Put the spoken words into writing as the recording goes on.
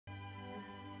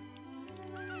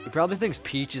He probably thinks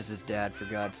Peach is his dad, for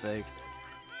God's sake.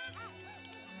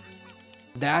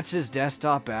 That's his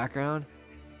desktop background?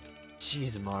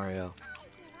 Jeez, Mario.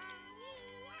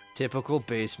 Typical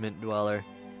basement dweller.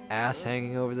 Ass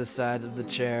hanging over the sides of the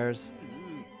chairs.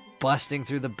 Busting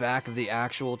through the back of the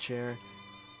actual chair.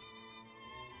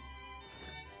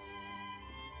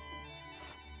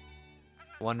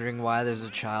 Wondering why there's a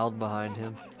child behind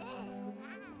him.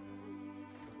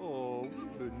 Oh,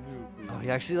 he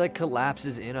actually like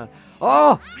collapses in on.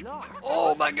 Oh!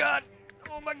 Oh my god!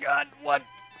 Oh my god! What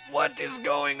is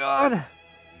going on?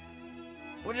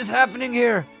 What is happening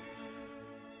here?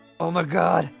 Oh my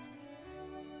god!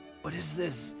 What is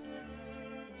this?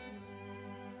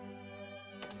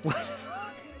 What?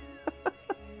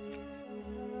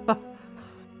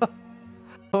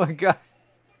 Oh my god!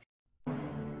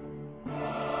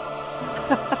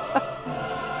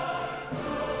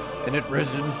 And it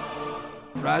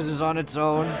rises on its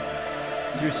own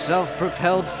through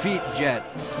self-propelled feet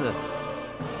jets.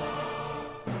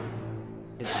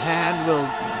 Its hand will.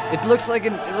 It looks like a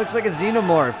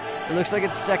xenomorph. It looks like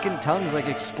its second tongue's like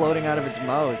exploding out of its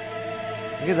mouth.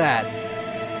 Look at that.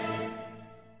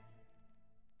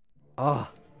 Oh.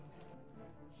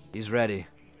 He's ready.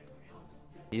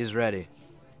 He's ready.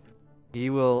 He's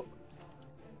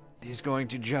going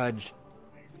to judge.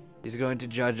 He's going to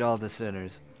judge all the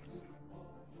sinners.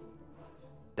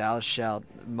 Thou shalt.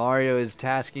 Mario is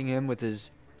tasking him with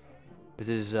his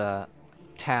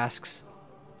tasks.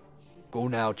 Go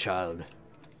now, child.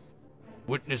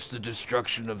 Witness the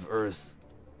destruction of Earth.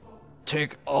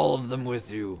 Take all of them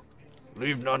with you.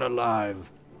 Leave none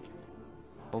alive.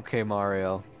 Okay,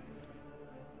 Mario.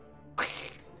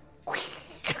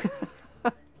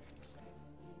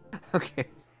 Okay.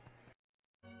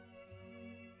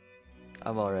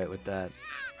 I'm alright with that.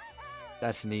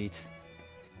 That's neat.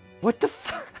 What the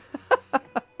fuck?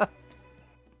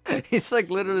 He's like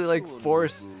literally like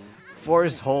force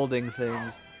holding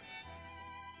things.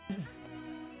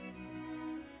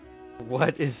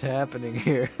 What is happening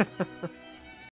here?